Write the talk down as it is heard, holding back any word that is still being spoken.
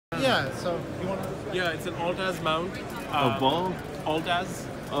Yeah, so you want to... Yeah, it's an Altaz mount. A ball? Altaz.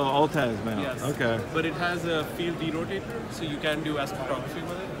 Oh, Altaz mount. Yes. Okay. But it has a field derotator, so you can do astrophotography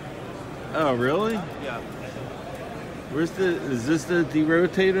with it. Oh, really? Yeah. Is this the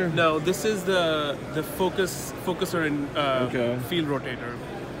derotator? No, this is the focuser and field rotator.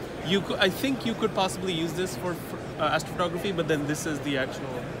 I think you could possibly use this for astrophotography, but then this is the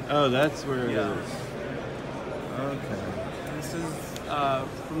actual. Oh, that's where it is. Okay. This is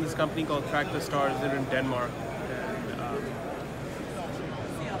from this company called Track the Stars. They're in Denmark. And,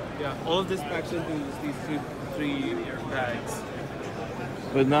 yeah, all of this packs into these three bags.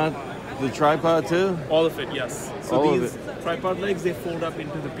 But not the tripod too? All of it, yes. So all these tripod legs, they fold up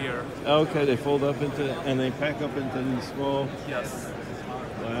into the pier. Okay, they fold up into, and they pack up into these small. Yes.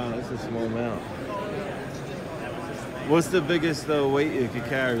 Wow, that's a small mount. What's the biggest weight it could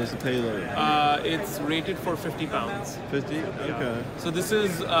carry? What's the payload? It's rated for 50 pounds. 50? Okay. Yeah. So this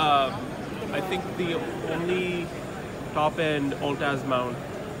is, I think, the only top-end Altaz mount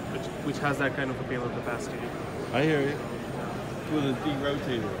which has that kind of a payload capacity. I hear you. With a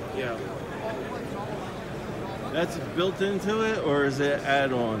derotator. Yeah. That's built into it, or is it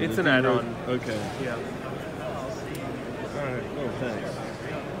add-on? It's an add-on. Okay. Yeah. All right. Oh, thanks.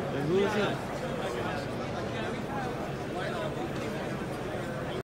 And who is it?